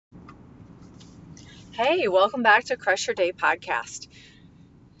Hey, welcome back to Crush Your Day podcast.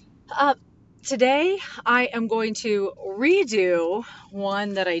 Uh, Today, I am going to redo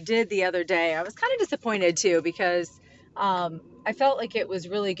one that I did the other day. I was kind of disappointed too because I felt like it was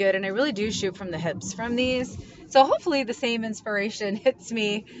really good, and I really do shoot from the hips from these. So hopefully, the same inspiration hits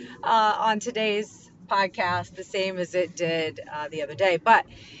me on today's podcast, the same as it did the other day. But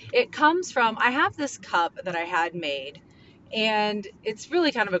it comes from I have this cup that I had made. And it's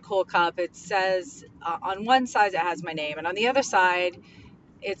really kind of a cool cup. It says on one side it has my name, and on the other side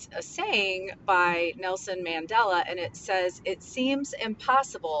it's a saying by Nelson Mandela, and it says, "It seems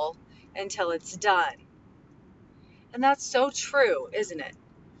impossible until it's done." And that's so true, isn't it?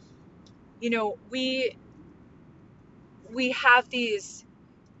 We have these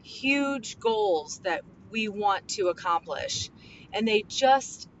huge goals that we want to accomplish, and they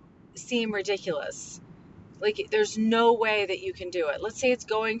just seem ridiculous. Like there's no way that you can do it. Let's say it's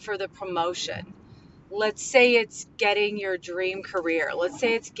going for the promotion. Let's say it's getting your dream career. Let's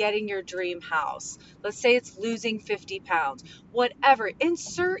say it's getting your dream house. Let's say it's losing 50 pounds. Whatever,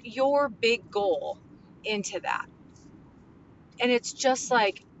 insert your big goal into that. And it's just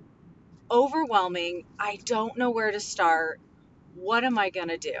like overwhelming. I don't know where to start. What am I going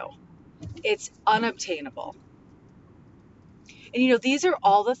to do? It's unobtainable. And these are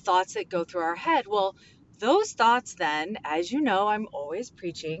all the thoughts that go through our head. Well, those thoughts then, as you know, I'm always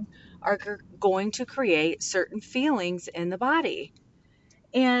preaching, are going to create certain feelings in the body.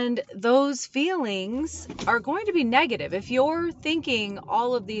 And those feelings are going to be negative. If you're thinking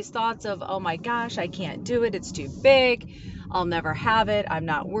all of these thoughts of, oh my gosh, I can't do it, it's too big, I'll never have it, I'm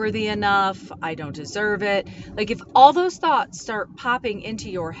not worthy enough, I don't deserve it. Like if all those thoughts start popping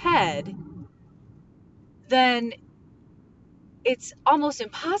into your head, then it's almost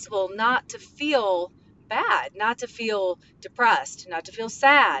impossible not to feel bad, not to feel depressed, not to feel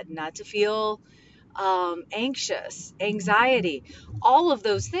sad, not to feel anxious, anxiety, all of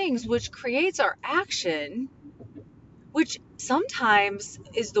those things, which creates our action, which sometimes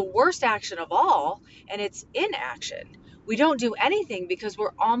is the worst action of all, and it's inaction. We don't do anything because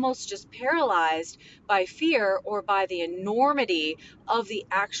we're almost just paralyzed by fear or by the enormity of the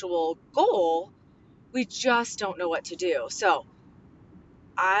actual goal. We just don't know what to do. So,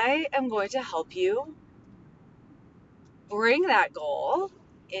 I am going to help you bring that goal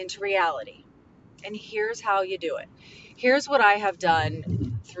into reality. And here's how you do it. Here's what I have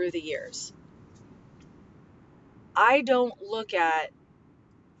done through the years. I don't look at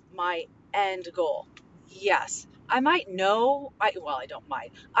my end goal. Yes, I might know, I don't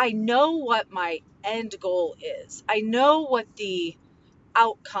mind. I know what my end goal is. I know what the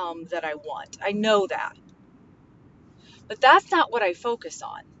outcome that I want. I know that. But that's not what I focus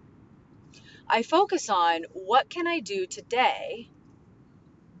on. I focus on what can I do today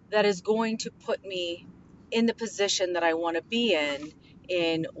that is going to put me in the position that I want to be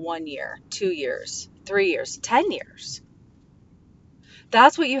in 1 year, 2 years, 3 years, 10 years.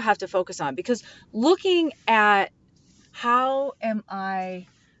 That's what you have to focus on, because looking at how am I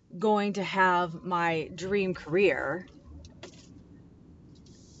going to have my dream career,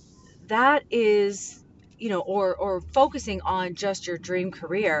 that is, or focusing on just your dream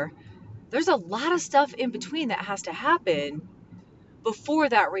career, there's a lot of stuff in between that has to happen before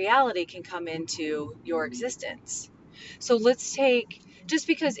that reality can come into your existence. So let's take, just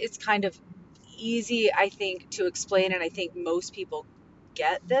because it's kind of easy, I think, to explain, and I think most people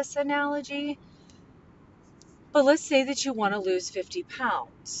get this analogy, but let's say that you want to lose 50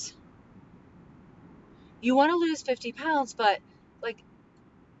 pounds. You want to lose 50 pounds, but like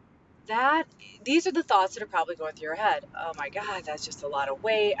that, these are the thoughts that are probably going through your head. Oh my God, that's just a lot of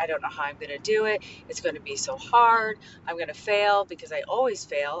weight. I don't know how I'm going to do it. It's going to be so hard. I'm going to fail, because I always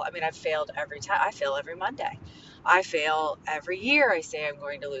fail. I mean, I've failed every time. I fail every Monday. I fail every year. I say I'm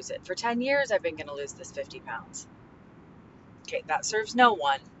going to lose it. For 10 years, I've been going to lose this 50 pounds. Okay, that serves no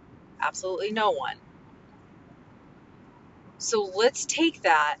one. Absolutely no one. So let's take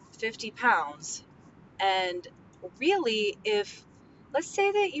that 50 pounds and really, if let's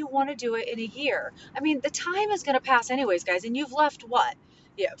say that you want to do it in a year. I mean, the time is going to pass anyways, guys, and you've left what?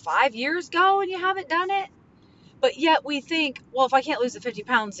 Yeah, 5 years ago and you haven't done it? But yet we think, well, if I can't lose the 50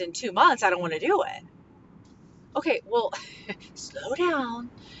 pounds in 2 months, I don't want to do it. Okay, well, slow down.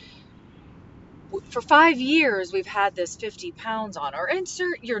 For 5 years, we've had this 50 pounds on, or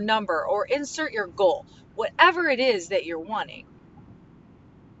insert your number, or insert your goal, whatever it is that you're wanting.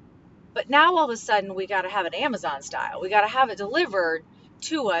 But now all of a sudden we got to have it Amazon style. We got to have it delivered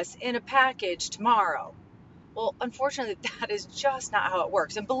to us in a package tomorrow. Well, unfortunately, that is just not how it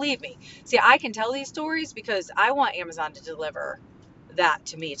works. And believe me, see, I can tell these stories because I want Amazon to deliver that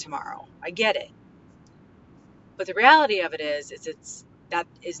to me tomorrow. I get it. But the reality of it is that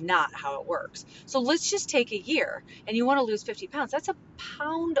is not how it works. So let's just take a year and you want to lose 50 pounds. That's a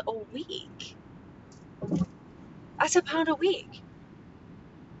pound a week. That's a pound a week.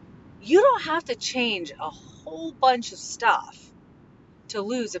 You don't have to change a whole bunch of stuff to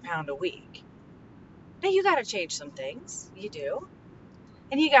lose a pound a week. Now you got to change some things. You do.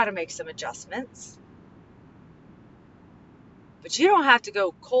 And you got to make some adjustments. But you don't have to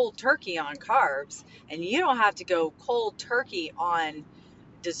go cold turkey on carbs, and you don't have to go cold turkey on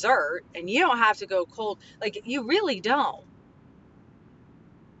dessert, and you don't have to go cold, like you really don't.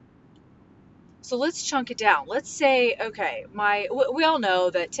 So let's chunk it down. Let's say, okay, we all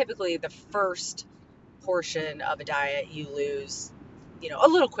know that typically the first portion of a diet you lose, a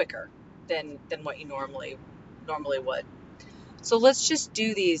little quicker than what you normally would. So let's just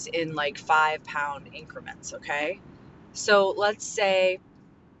do these in like 5-pound increments, okay? So let's say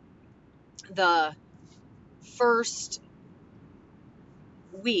the first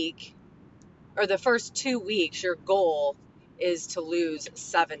week or the first 2 weeks, your goal is to lose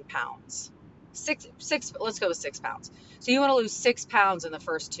 7 pounds. Let's go with 6 pounds. So you want to lose 6 pounds in the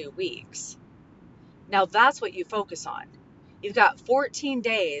first 2 weeks. Now that's what you focus on. You've got 14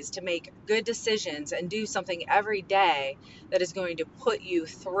 days to make good decisions and do something every day that is going to put you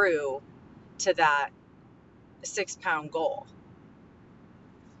through to that 6-pound goal.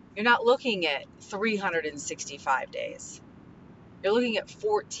 You're not looking at 365 days. You're looking at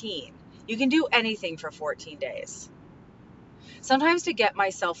 14. You can do anything for 14 days. Sometimes to get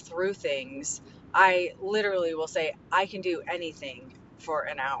myself through things, I literally will say, I can do anything for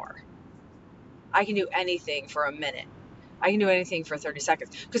an hour. I can do anything for a minute. I can do anything for 30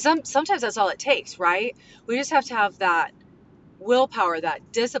 seconds. Because sometimes that's all it takes, right? We just have to have that willpower,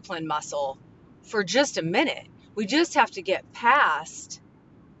 that discipline muscle for just a minute. We just have to get past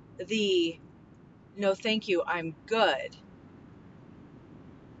the no thank you, I'm good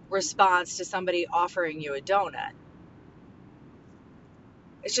response to somebody offering you a donut.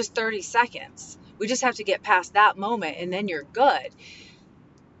 It's just 30 seconds. We just have to get past that moment and then you're good.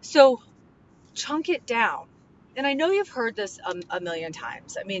 So chunk it down. And I know you've heard this a million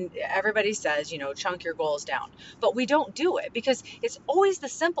times. I mean, everybody says, chunk your goals down. But we don't do it because it's always the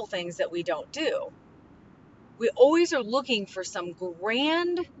simple things that we don't do. We always are looking for some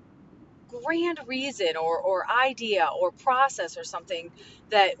grand reason or idea or process or something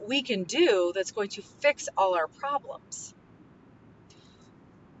that we can do that's going to fix all our problems.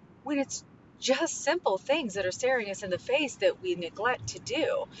 When it's just simple things that are staring us in the face that we neglect to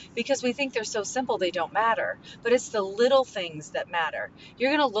do because we think they're so simple they don't matter. But it's the little things that matter.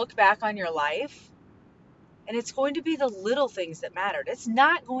 You're going to look back on your life and it's going to be the little things that mattered. It's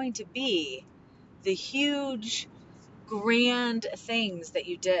not going to be the huge, grand things that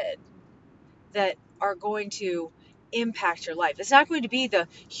you did that are going to impact your life. It's not going to be the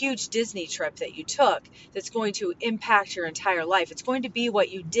huge Disney trip that you took that's going to impact your entire life. It's going to be what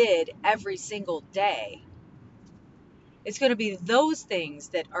you did every single day. It's going to be those things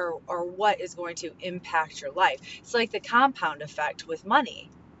that are what is going to impact your life. It's like the compound effect with money.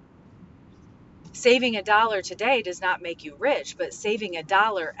 Saving $1 today does not make you rich, but saving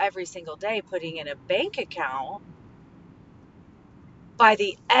 $1 every single day, putting in a bank account, by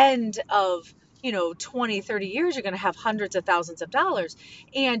the end of 20, 30 years, you're going to have hundreds of thousands of dollars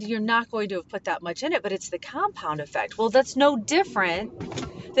and you're not going to have put that much in it, but it's the compound effect. Well, that's no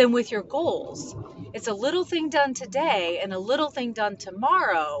different than with your goals. It's a little thing done today and a little thing done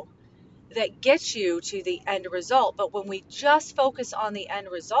tomorrow that gets you to the end result. But when we just focus on the end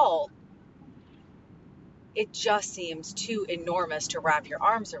result, it just seems too enormous to wrap your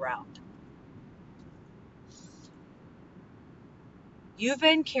arms around. You've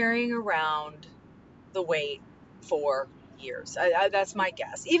been carrying around the weight for years. That's my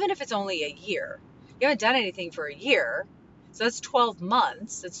guess. Even if it's only a year. You haven't done anything for a year. So that's 12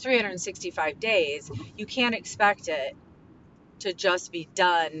 months. That's 365 days. You can't expect it to just be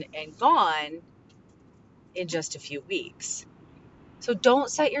done and gone in just a few weeks. So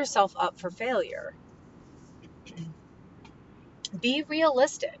don't set yourself up for failure. Be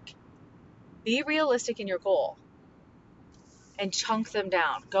realistic. Be realistic in your goal. And chunk them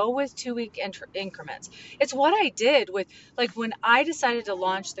down. Go with 2-week increments. It's what I did with, like, when I decided to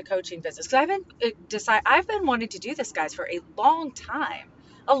launch the coaching business. Because I've been wanting to do this, guys, for a long time.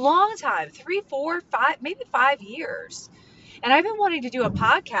 3, 4, 5, maybe 5 years. And I've been wanting to do a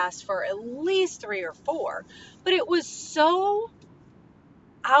podcast for at least 3 or 4. But it was so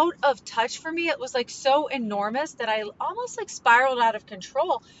out of touch for me. It was like so enormous that I almost like spiraled out of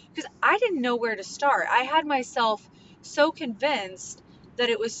control because I didn't know where to start. I had myself so convinced that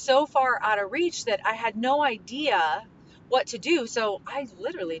it was so far out of reach that I had no idea what to do. So I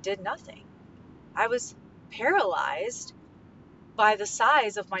literally did nothing. I was paralyzed by the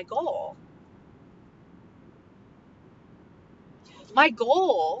size of my goal. My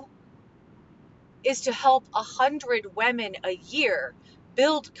goal is to help 100 women a year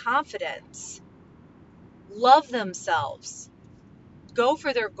build confidence, love themselves, go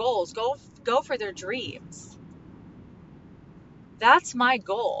for their goals, go for their dreams. That's my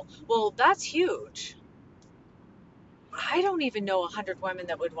goal. Well, that's huge. I don't even know 100 women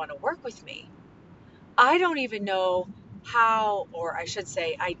that would want to work with me. I don't even know how, or I should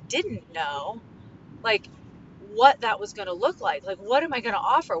say, I didn't know, like, what that was going to look like. Like, what am I going to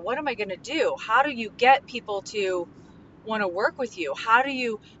offer? What am I going to do? How do you get people to want to work with you? How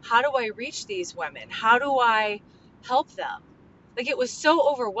do I reach these women? How do I help them? Like, it was so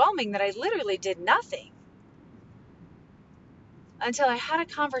overwhelming that I literally did nothing until I had a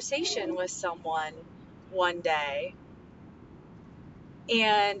conversation with someone one day,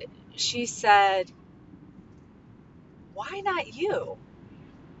 and she said, why not you?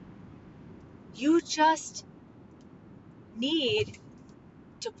 You just need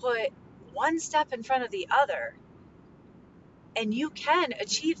to put one step in front of the other, and you can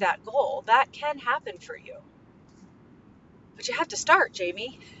achieve that goal. That can happen for you. But you have to start,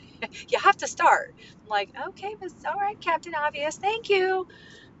 Jamie. You have to start. I'm like, okay, all right, Captain Obvious, thank you.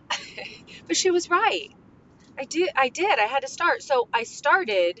 But she was right. I did. I had to start. So I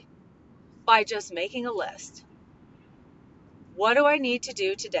started by just making a list. What do I need to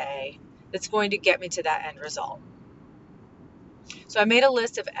do today that's going to get me to that end result? So I made a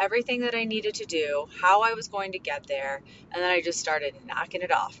list of everything that I needed to do, how I was going to get there, and then I just started knocking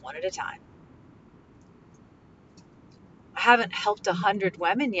it off one at a time. I haven't helped 100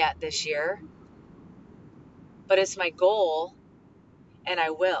 women yet this year, but it's my goal, and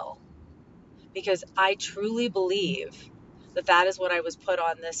I will, because I truly believe that that is what I was put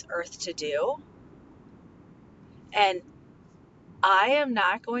on this earth to do. And I am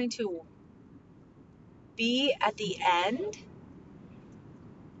not going to be at the end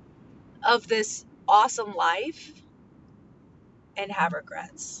of this awesome life and have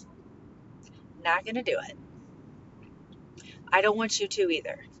regrets. Not going to do it. I don't want you to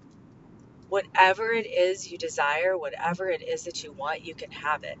either. Whatever it is you desire, whatever it is that you want, you can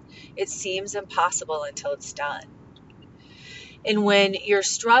have it. It seems impossible until it's done. And when you're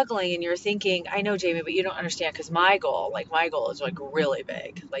struggling and you're thinking, I know, Jamie, but you don't understand, because my goal is like really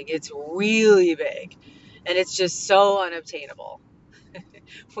big. Like, it's really big. And it's just so unobtainable.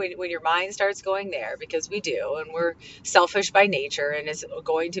 When your mind starts going there, because we do, and we're selfish by nature, and it's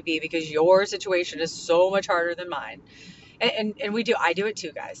going to be because your situation is so much harder than mine. And we do, I do it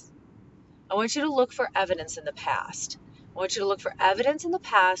too, guys. I want you to look for evidence in the past. I want you to look for evidence in the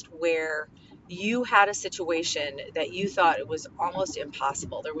past where you had a situation that you thought it was almost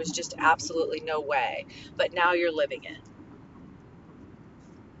impossible. There was just absolutely no way, but now you're living it.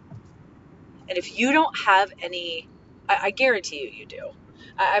 And if you don't have any, I guarantee you do.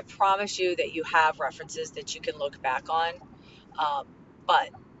 I promise you that you have references that you can look back on. But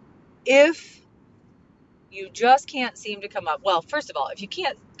if you just can't seem to come up, well, first of all, if you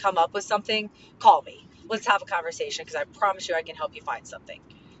can't come up with something, call me. Let's have a conversation, because I promise you I can help you find something.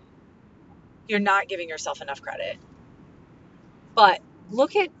 You're not giving yourself enough credit. But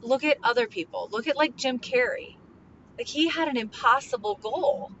look at other people. Look at like Jim Carrey. Like, he had an impossible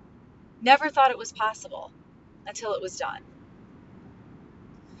goal. Never thought it was possible until it was done.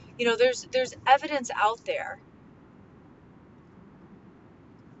 You know, there's evidence out there.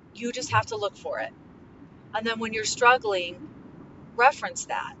 You just have to look for it. And then when you're struggling, reference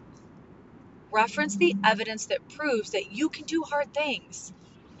that. Reference the evidence that proves that you can do hard things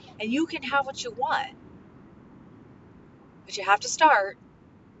and you can have what you want. But you have to start,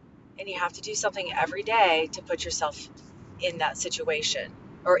 and you have to do something every day to put yourself in that situation,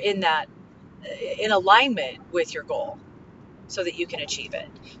 or in alignment with your goal, so that you can achieve it.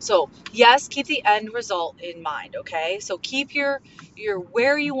 So yes, keep the end result in mind. Okay. So keep your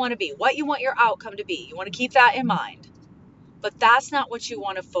where you want to be, what you want your outcome to be. You want to keep that in mind, but that's not what you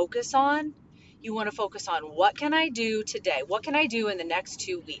want to focus on. You want to focus on, what can I do today? What can I do in the next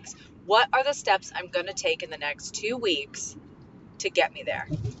 2 weeks? What are the steps I'm going to take in the next 2 weeks to get me there?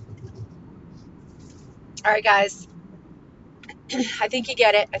 All right, guys. I think you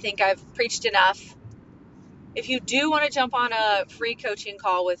get it. I think I've preached enough. If you do want to jump on a free coaching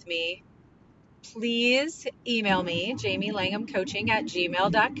call with me, please email me,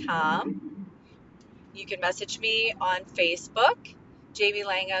 jamielanghamcoaching@gmail.com. You can message me on Facebook, Jamie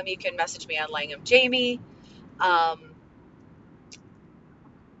Langham. You can message me on Langham Jamie.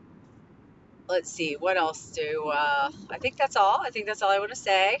 let's see, what else do, I think that's all. I think that's all I want to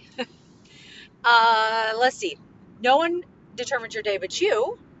say. Let's see. No one determines your day but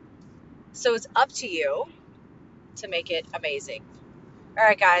you, so it's up to you to make it amazing. All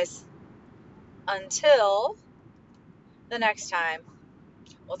right, guys, until the next time,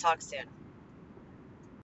 we'll talk soon.